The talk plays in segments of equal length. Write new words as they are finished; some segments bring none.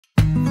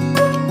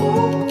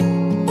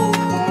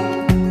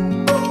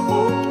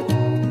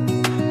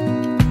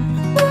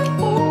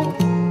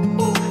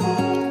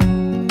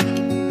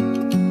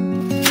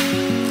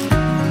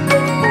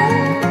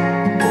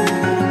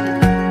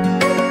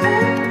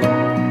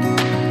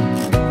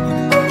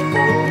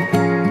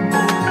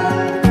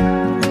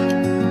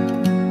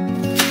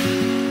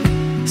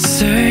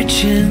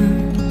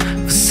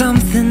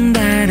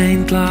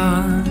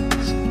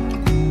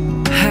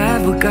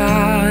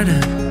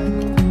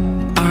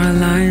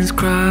lines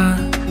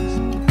crossed.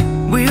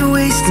 We're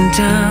wasting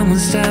time on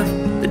stuff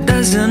that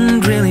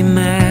doesn't really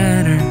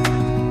matter,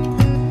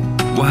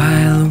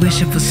 while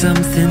wishing for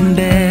something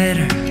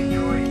better.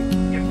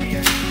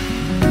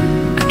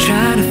 I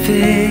try to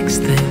fix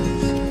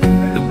things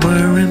that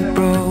weren't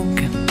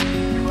broken,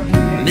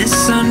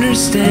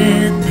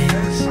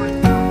 misunderstandings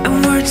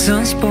and words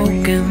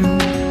unspoken.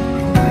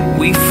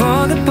 We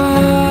fall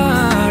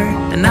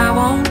apart and I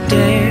won't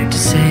dare to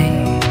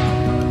say,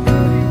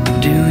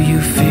 do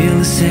you feel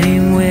the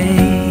same way?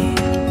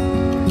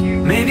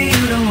 Maybe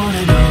you don't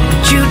wanna know,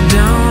 but you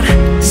don't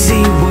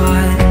see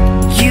what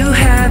you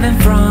have in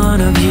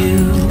front of you.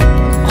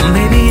 Or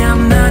maybe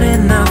I'm not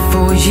enough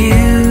for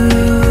you,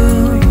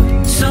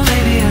 so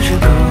maybe I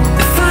should go.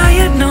 If I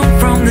had known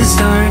from the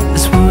start,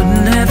 this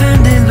wouldn't have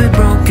ended with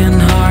broken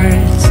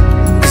hearts.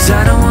 Cause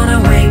I don't wanna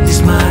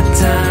waste my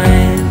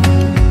time.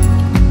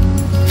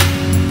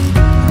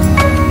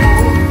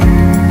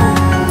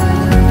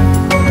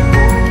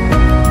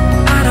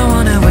 I don't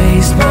wanna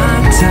waste my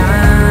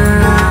time,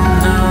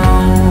 no.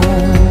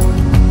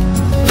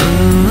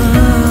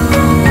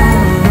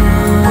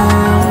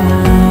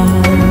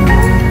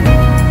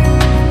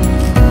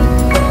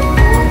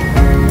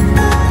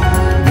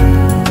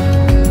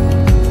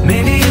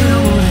 Maybe you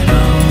don't wanna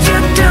know, you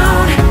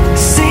don't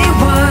see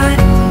what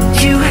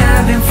you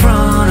have in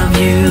front of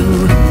you.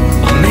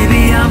 Or maybe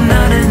I'm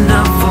not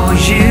enough for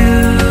you,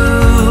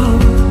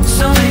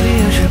 so maybe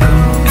I should go.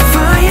 If I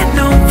had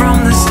known from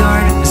the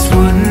start, this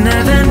wouldn't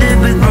have ended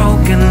with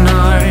broken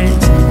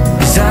hearts.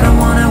 Cause I don't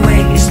wanna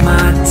waste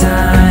my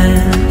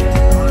time,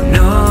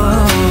 no.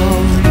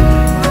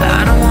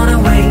 I don't wanna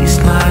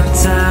waste my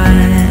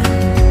time,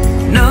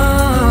 no.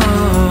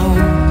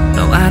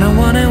 No, I don't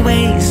wanna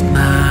waste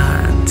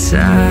my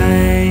time.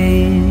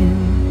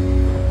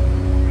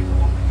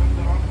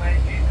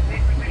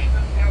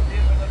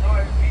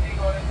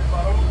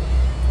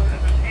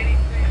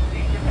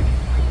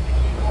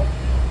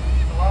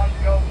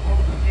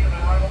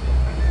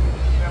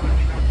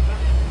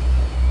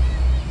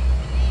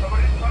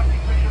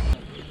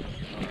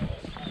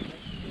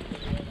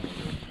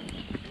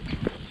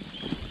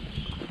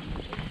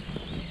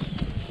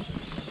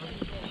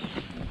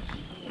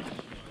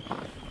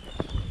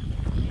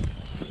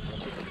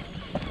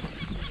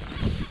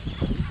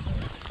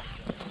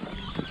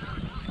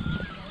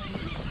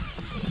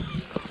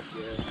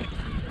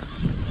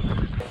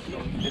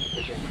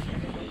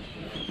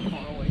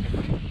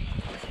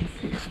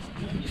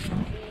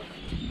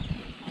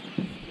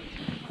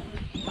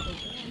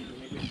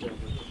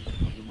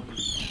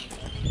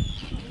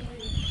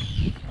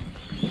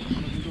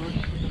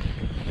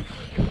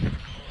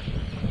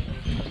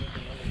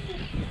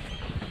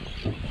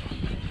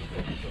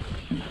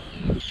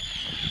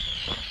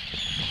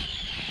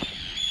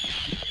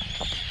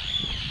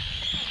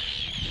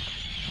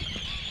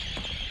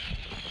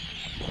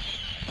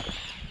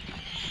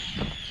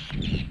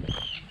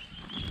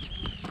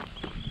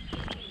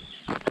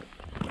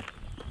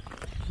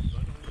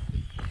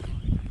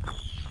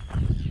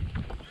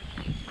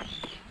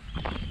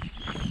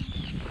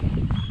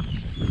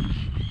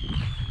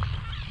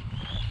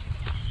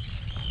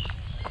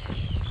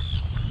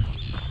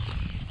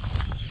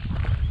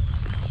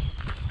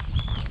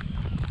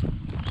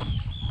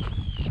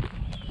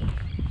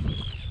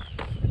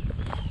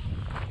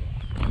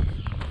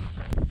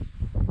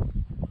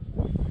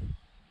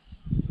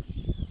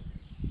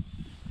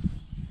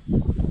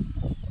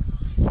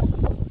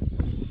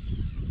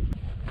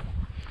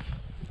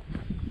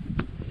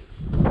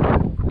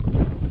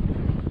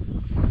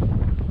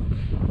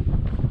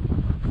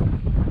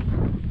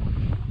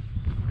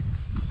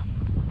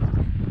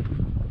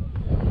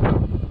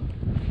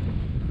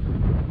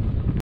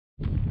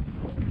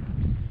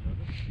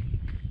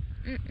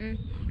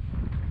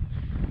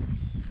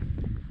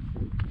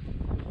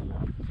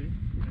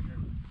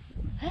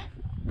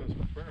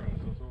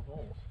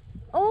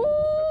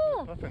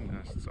 Puffin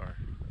nests are.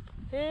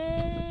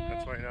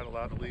 That's why you're not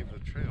allowed to leave the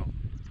trail,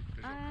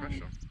 because you'll crush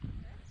them.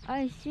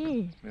 I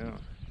see. Yeah.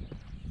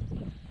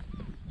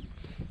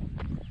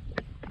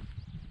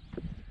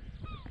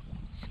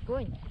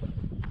 Good.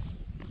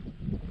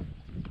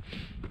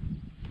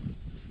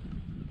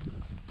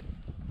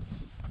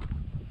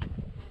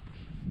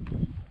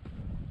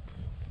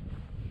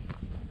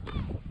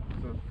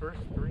 So the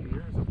first 3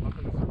 years of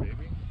Puffin as a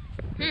baby,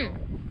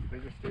 they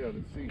just stay out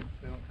at sea.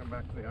 They don't come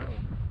back to the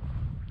island.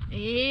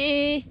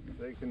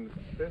 They can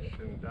fish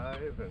and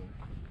dive and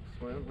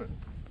swim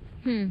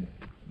and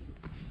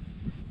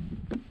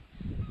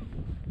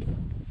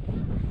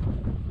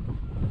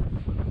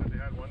they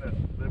had one that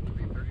lived to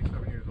be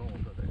 37 years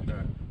old that they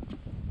tracked.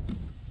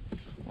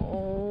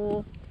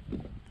 Oh.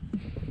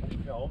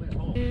 Yeah, all these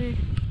holes.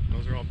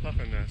 Those are all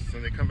puffin nests,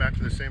 and they come back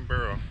to the same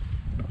burrow.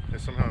 They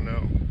somehow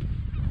know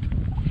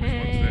which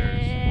one's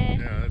theirs.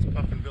 Yeah, that's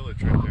Puffin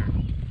Village right there.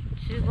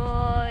 すご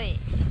い.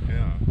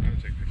 Yeah, I'm gonna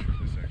take a picture of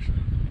this actually.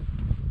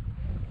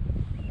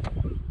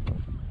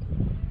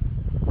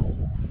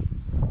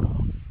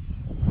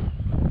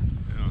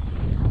 Yeah,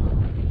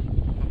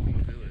 Puffin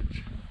Village.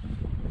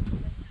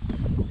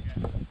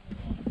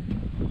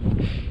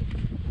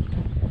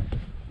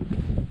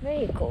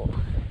 に行こう。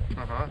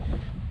Uh-huh.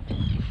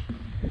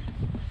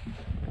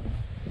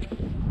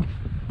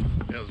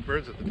 Yeah, those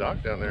birds at the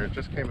dock down there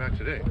just came back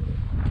today.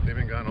 They've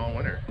been gone all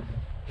winter.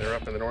 They're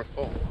up in the North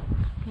Pole.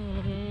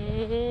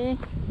 へえ。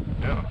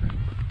Yeah.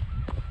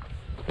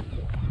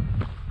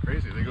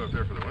 Crazy, they go up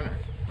there for the winter.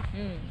 う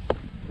ん。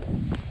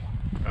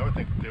I would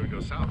think they would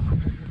go south. Like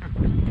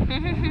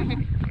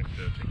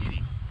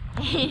Tahiti.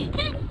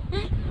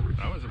 If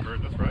I was a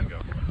bird, that's where I'd go.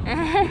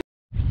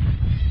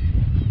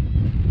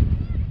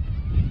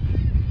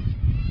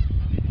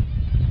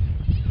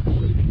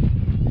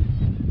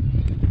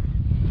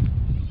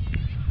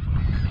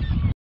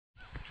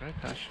 Can I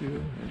pass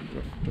you?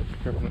 Be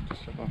careful not to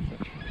step off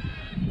that.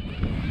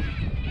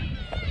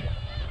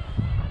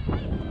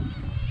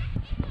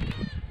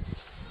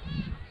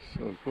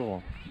 So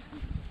cool.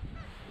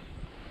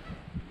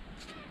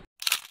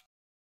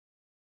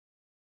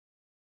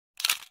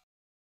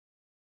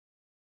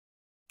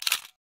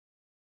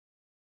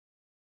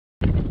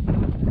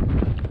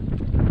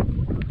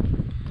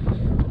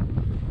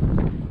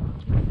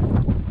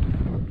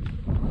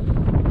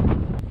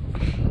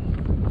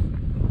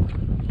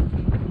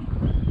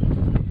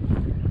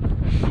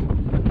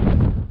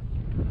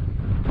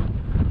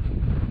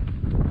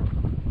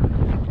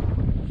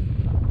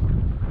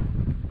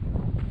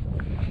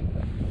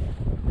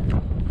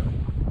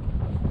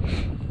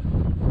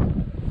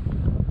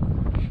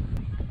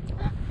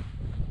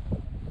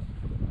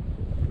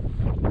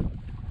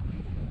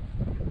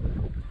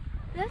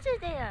 Look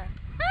at there.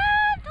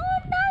 飛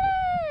んだ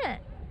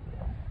る。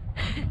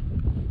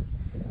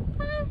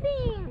パフ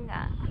ィンが。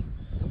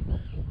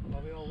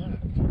Well, they all left.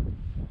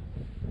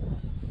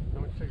 I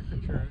want to take a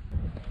picture.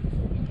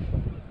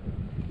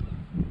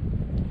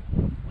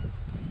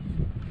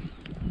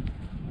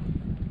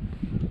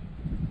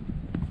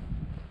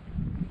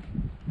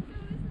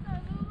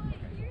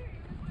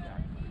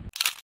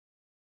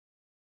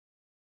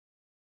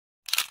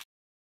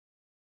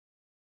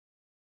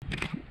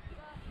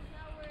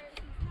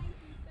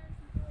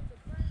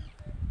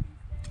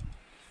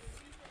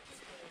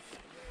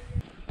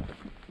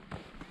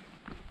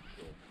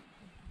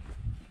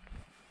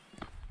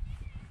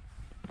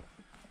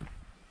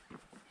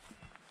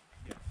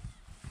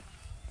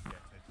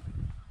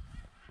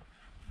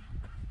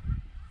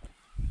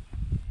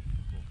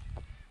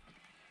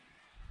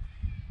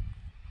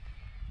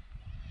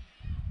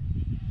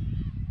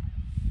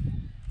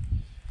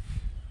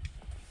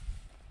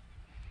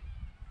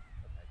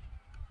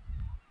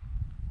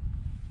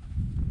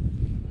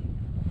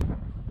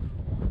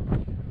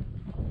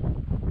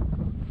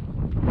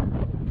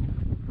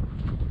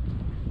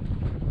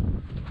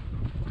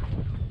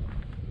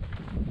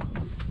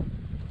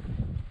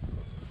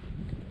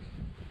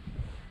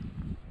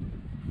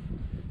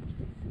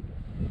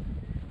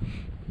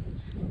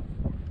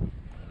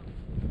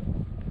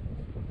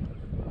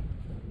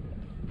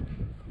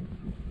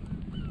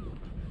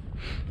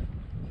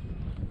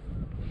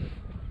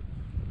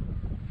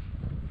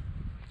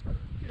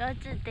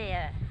 Look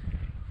there.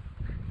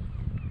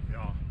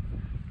 Yeah.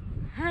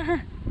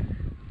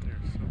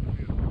 They're so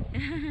beautiful.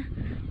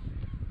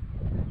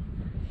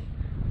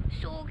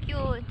 So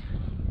cute.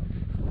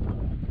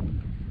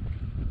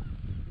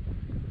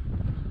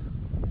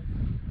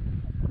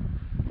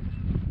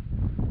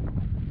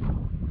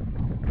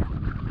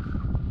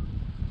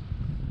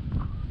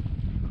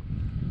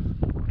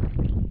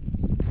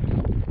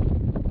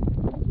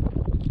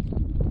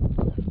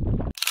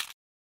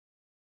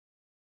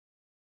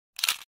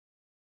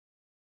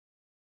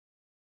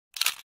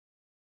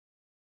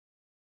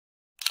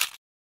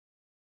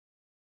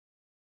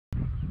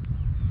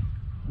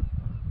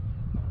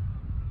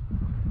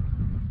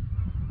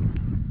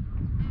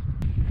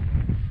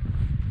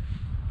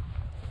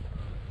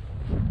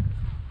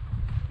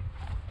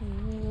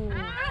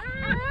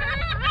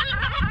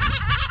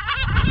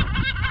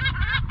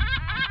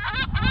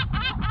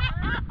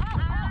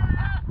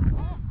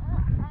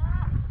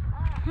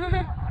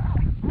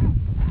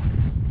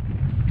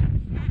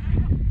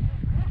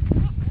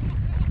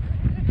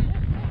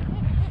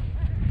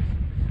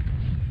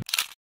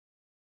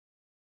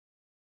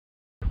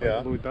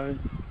 Yeah. Low down.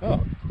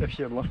 Oh. If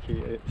you're lucky,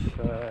 it's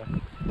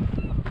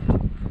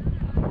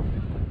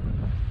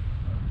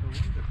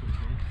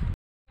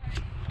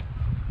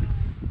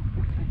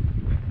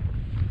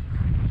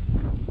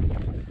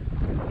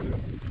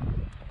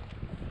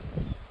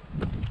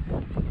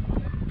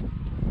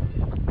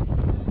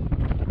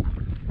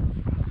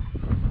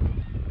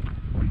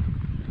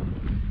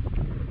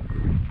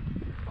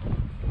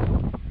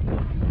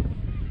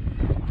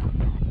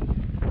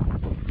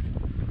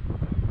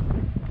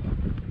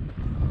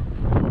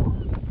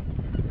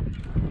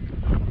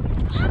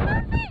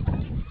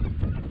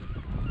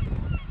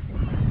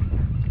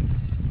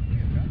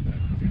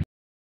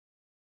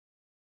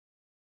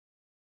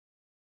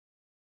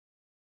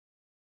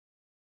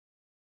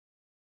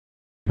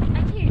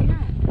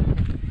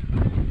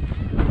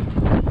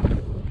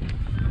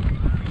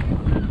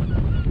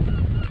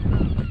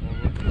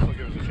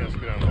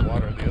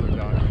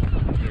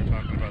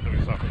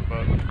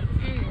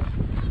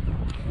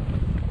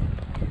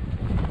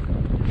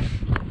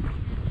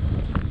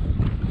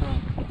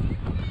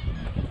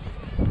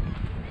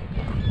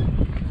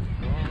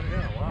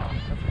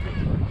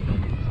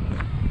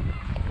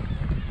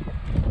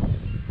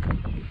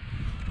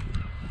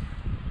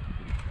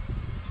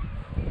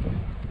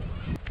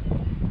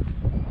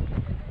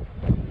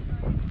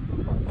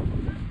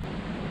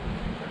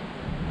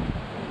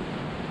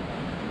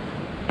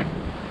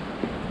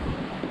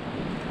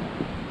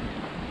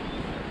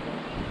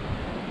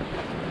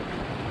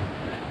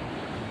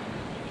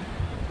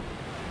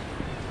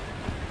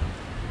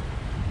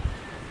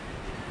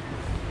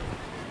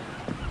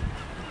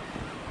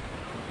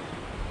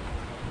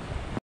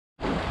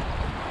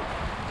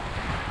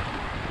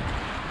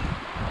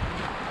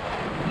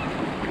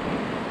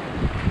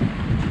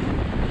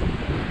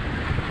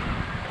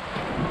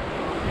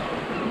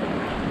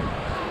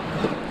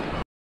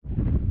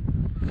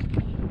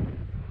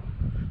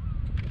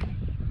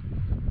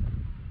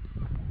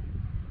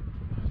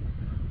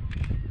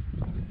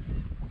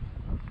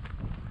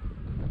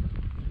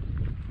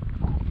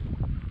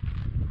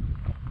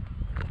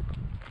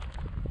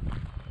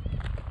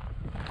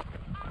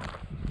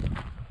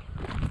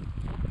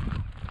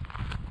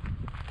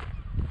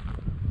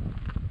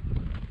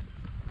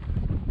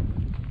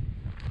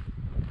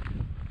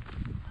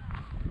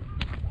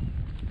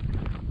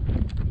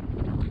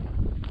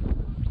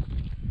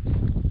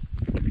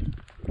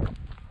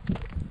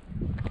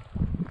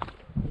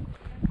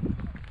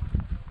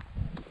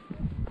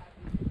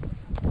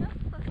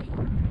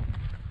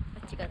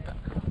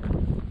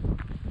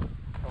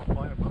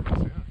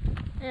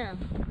Yeah.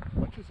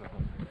 What is that?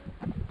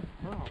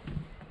 Oh.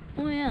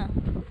 Oh yeah.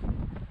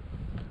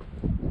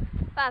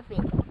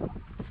 Puffin.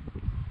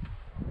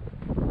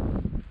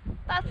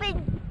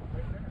 Puffin.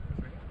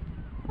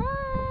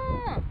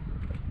 Ah.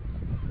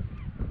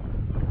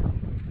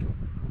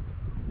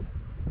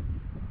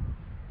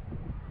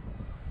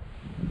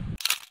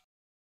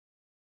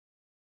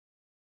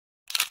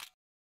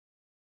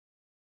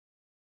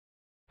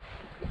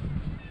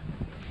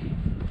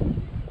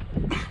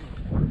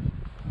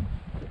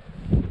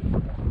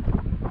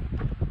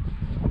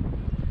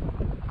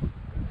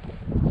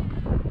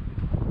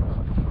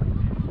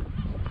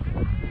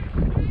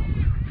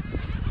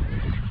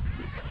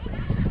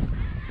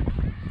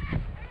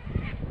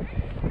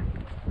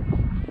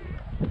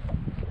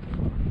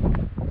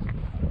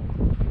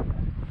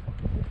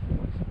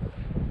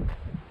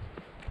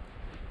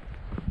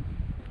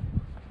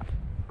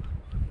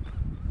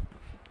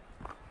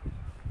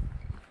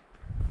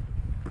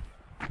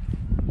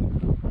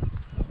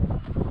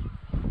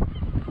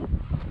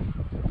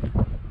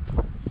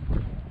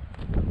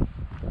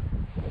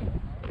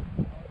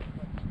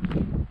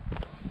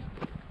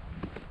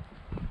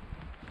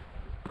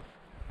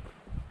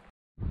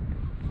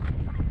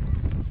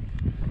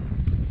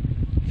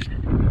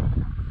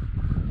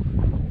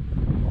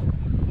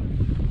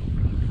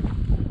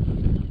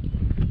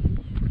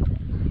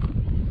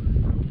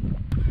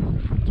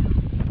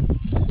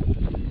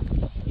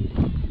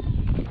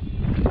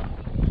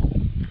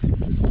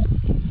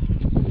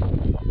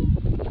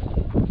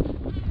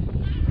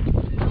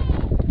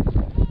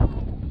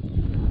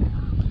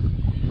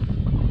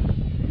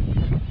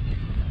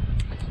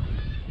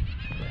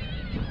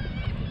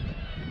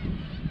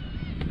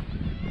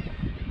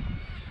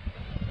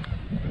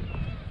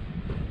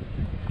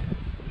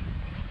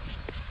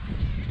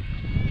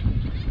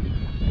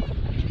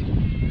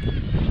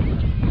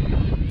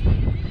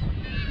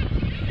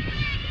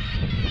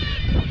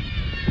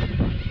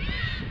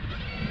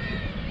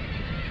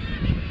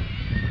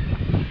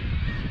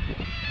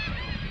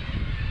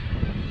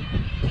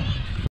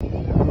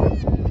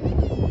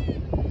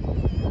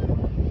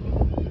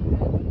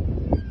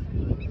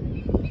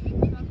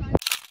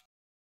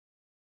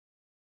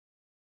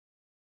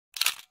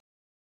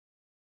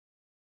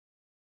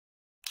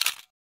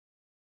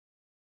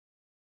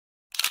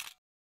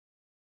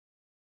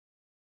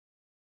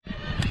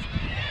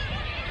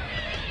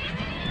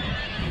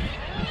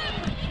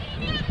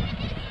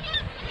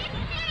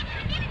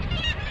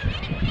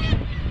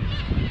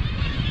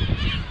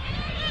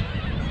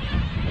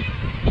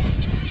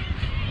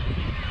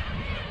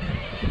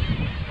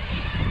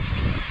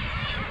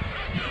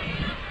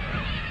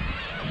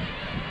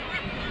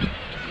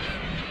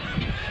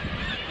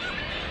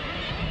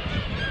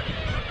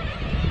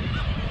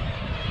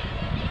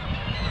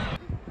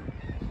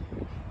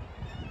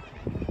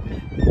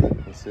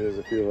 See, there's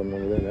a few of them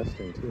over there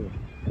nesting too.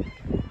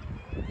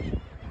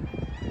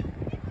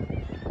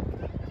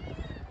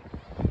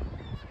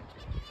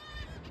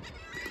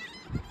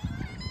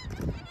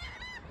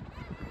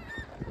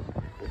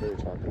 What are you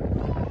talking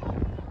about?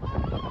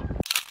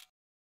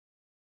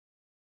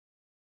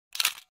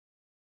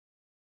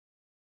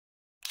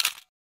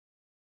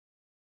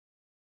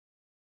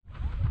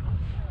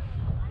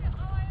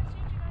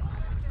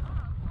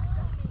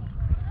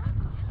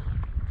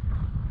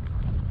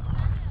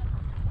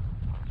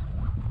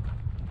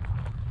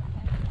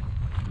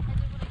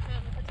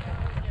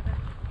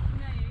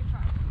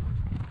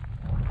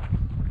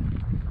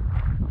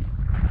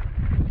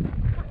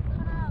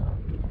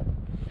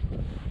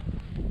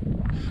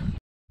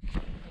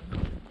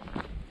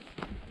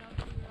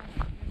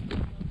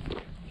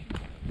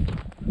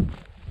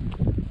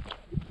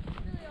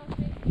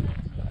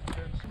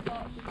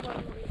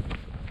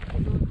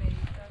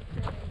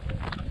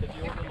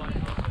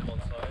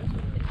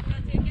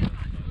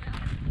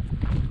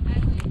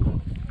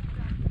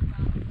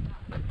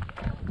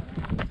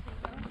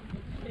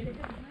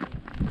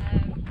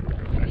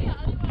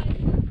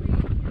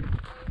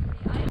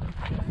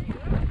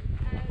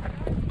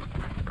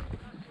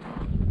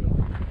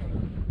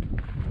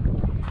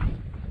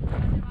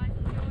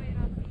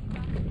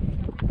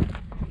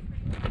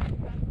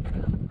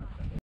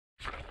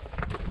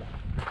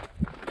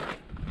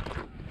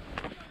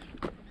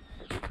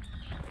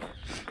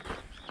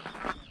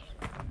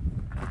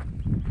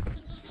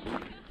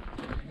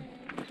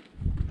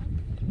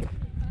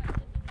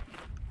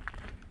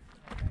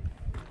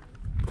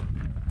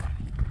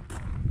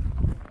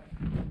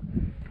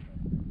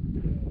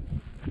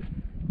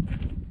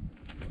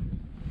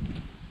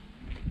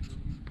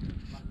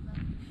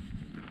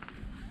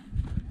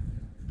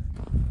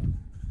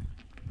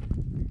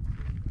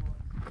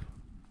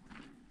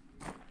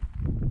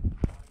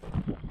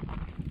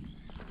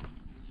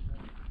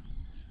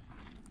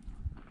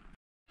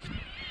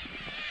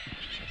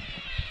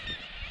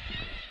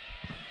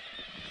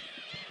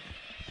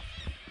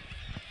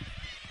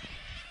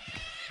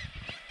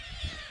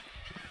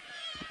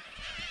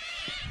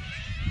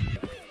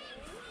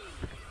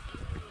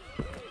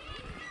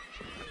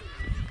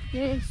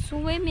 They're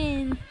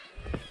swimming.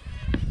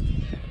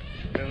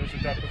 Yeah, they're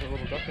There's a duck with the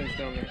little ducklings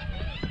down there.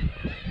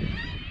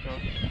 No,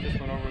 just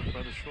went over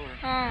by the shore.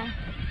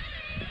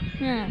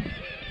 Yeah.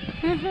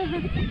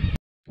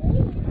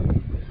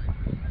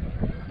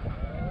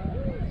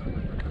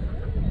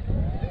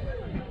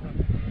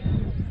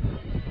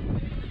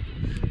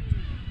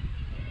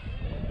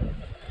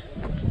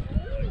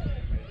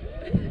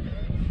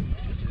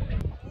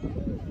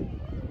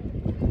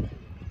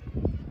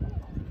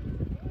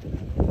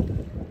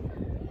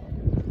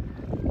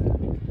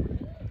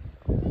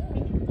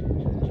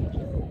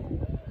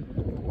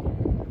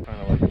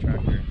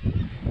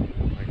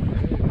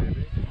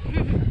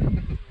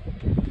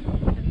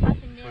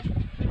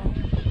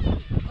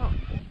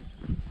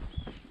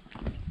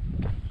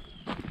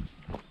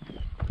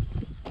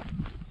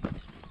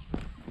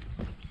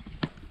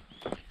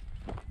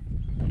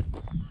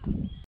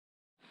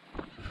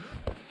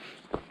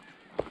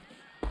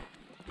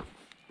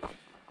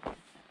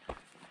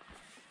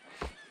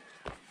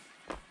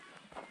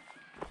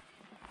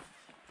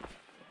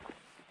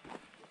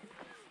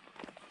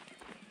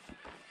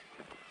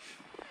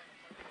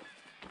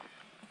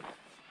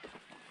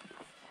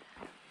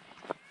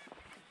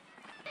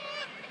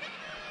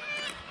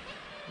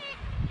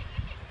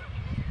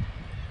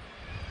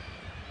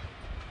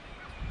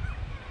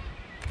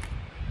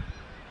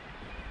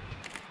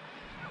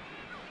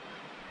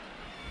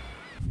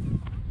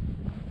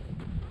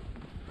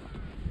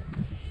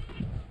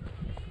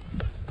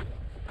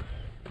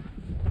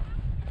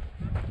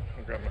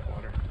 Grab my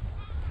water.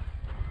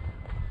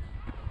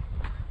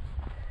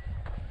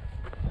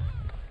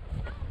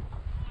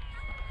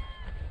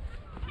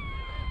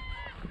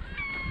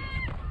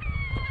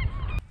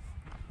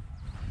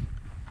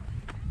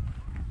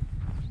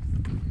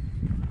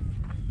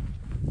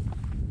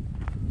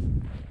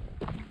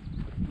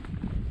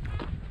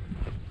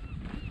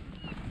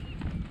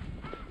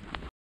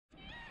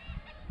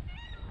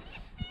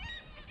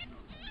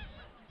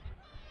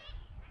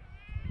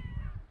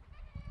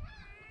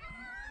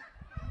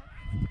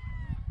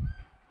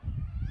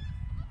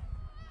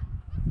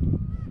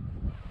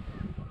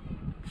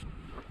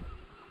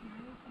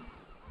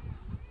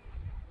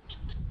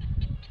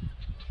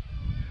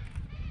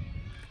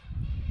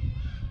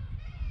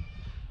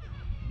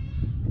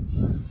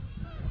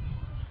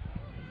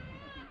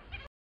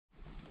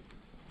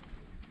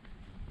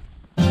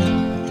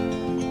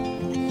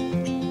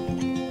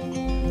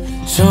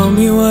 Show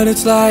me what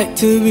it's like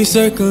to be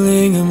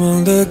circling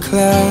among the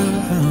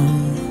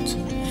clouds.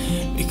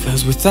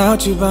 Because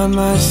without you by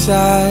my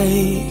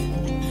side,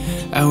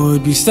 I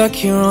would be stuck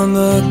here on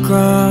the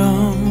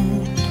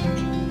ground.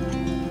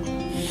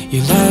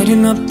 You're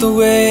lighting up the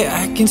way,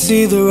 I can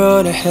see the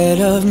road ahead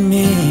of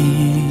me.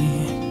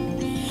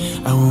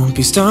 I won't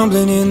be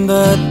stumbling in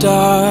the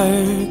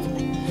dark.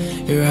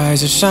 Your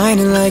eyes are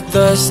shining like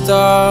the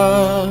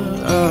stars.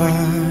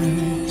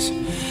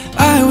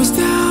 I was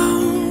down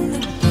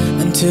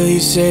until you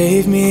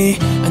saved me,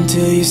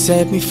 until you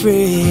set me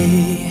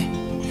free.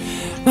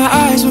 My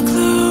eyes were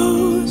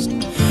closed,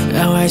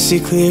 now I see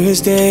clear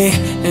as day.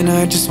 And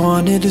I just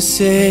wanted to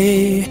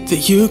say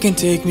that you can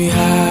take me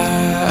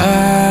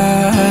high.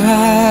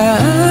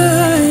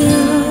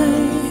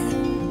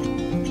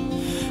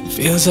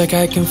 Feels like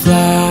I can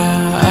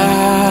fly.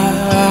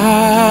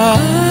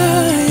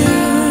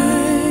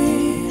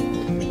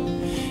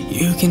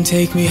 You can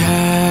take me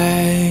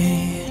high.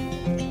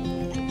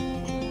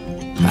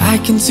 I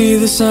can see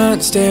the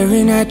sun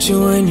staring at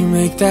you when you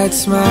make that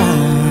smile.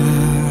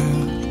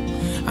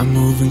 I'm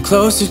moving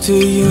closer to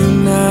you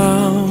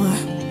now.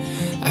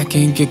 I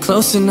can't get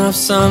close enough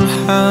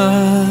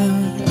somehow.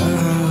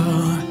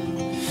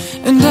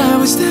 And I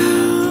was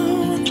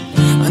down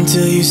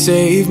until you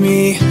saved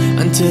me,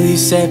 until you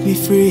set me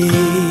free.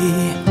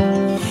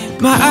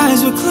 My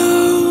eyes were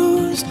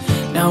closed,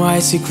 now I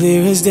see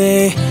clear as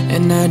day.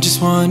 And I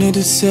just wanted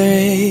to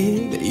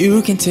say that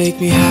you can take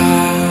me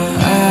high.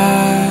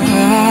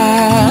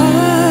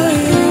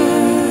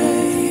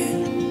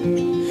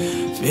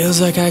 Feels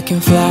like I can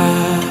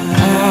fly.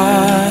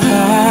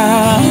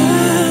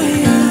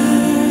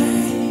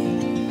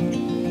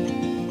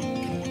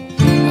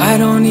 I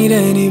don't need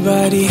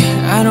anybody,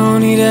 I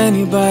don't need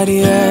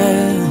anybody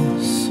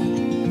else.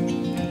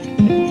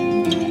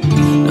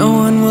 No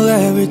one will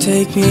ever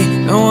take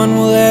me, no one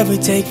will ever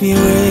take me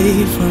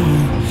away from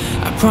you.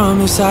 I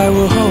promise I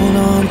will hold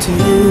on to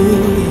you.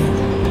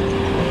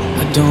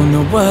 I don't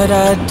know what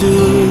I'd do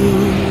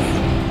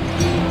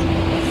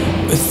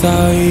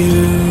without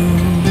you.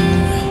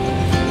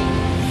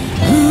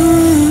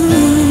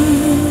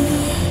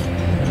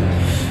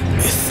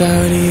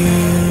 Without you.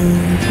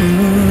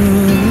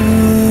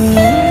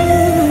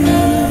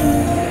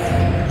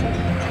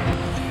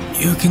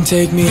 You can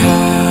take me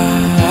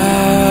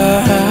high.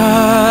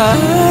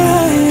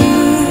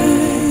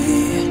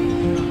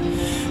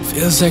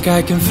 Feels like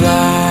I can fly.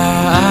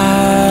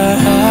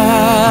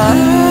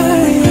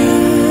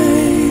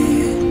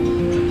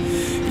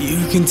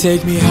 You can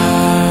take me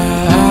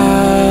high.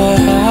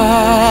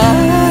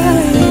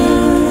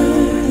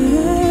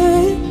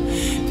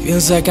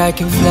 Feels like I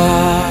can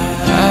fly.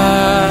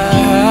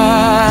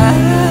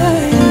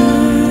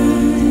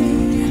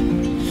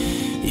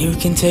 You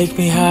can take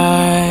me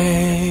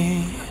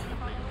high.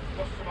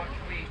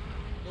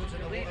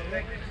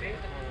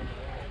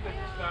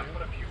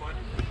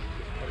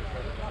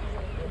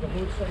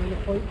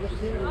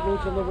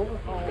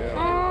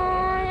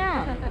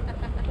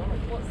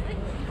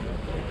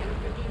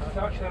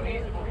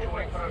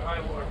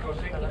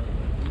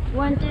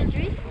 One, two,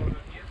 three.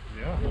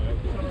 Yeah.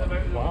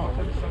 Wow.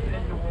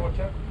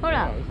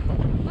 Hora,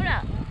 hora.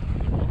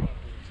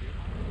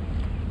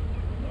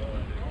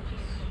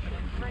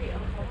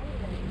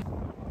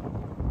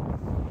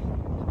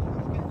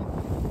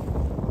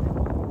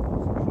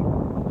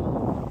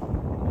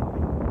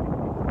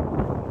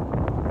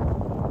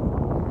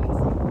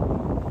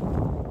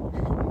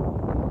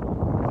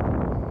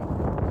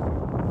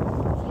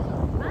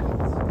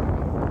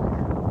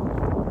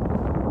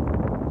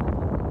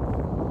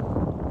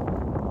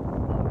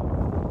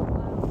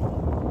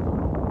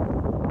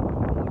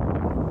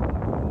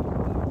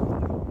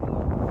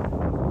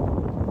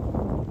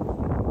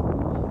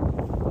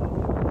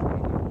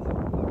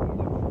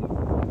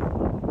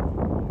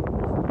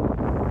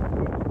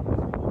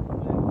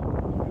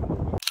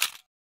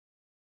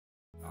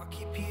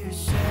 Keep you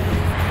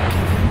safe,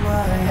 give you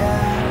my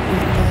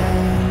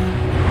everything.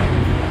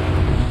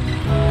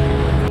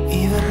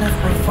 Even if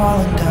we're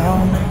falling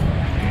down,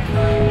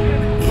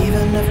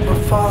 even if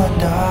we're falling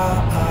down,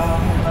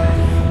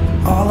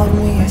 all of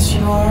me is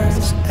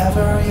yours,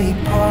 every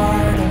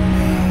part of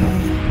me.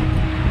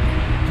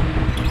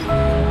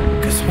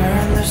 'Cause we're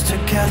in this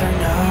together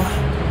now,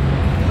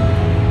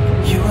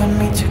 you and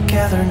me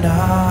together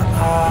now.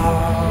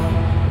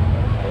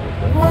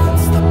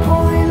 What's the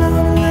point of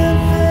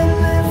living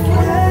if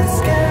we're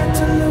scared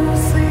to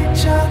lose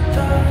each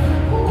other?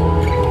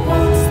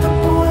 What's the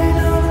point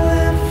of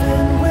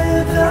living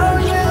without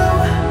you?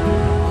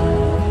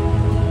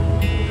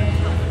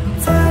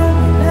 Tell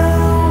me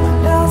now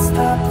and I'll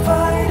stop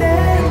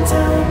fighting.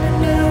 Tell me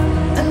now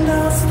and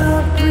I'll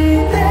stop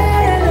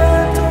breathing.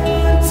 I don't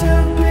want to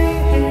be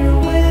here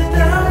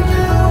without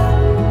you.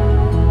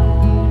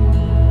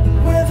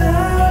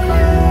 Without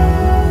you.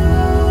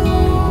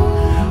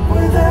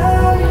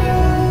 Without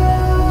you.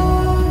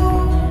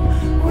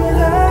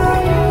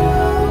 Without you.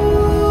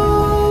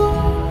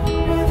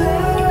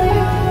 Without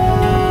you.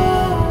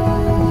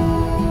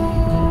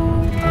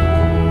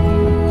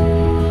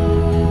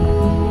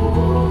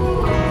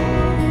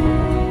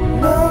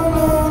 No,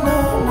 no, no,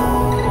 no.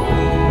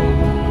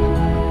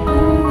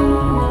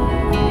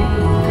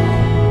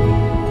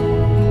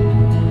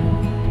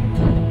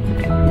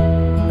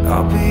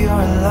 I'll be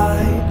your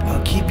light,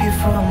 I'll keep you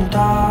from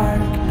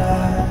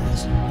darkness.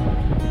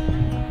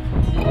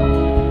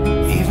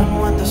 Even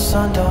when the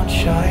sun don't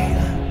shine,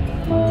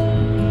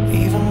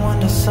 even when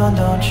the sun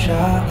don't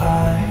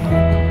shine,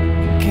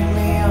 give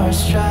me your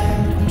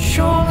strength and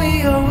show me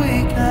your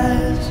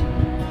weakness.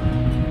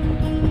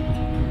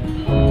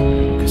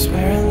 'Cause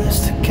we're in this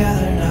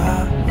together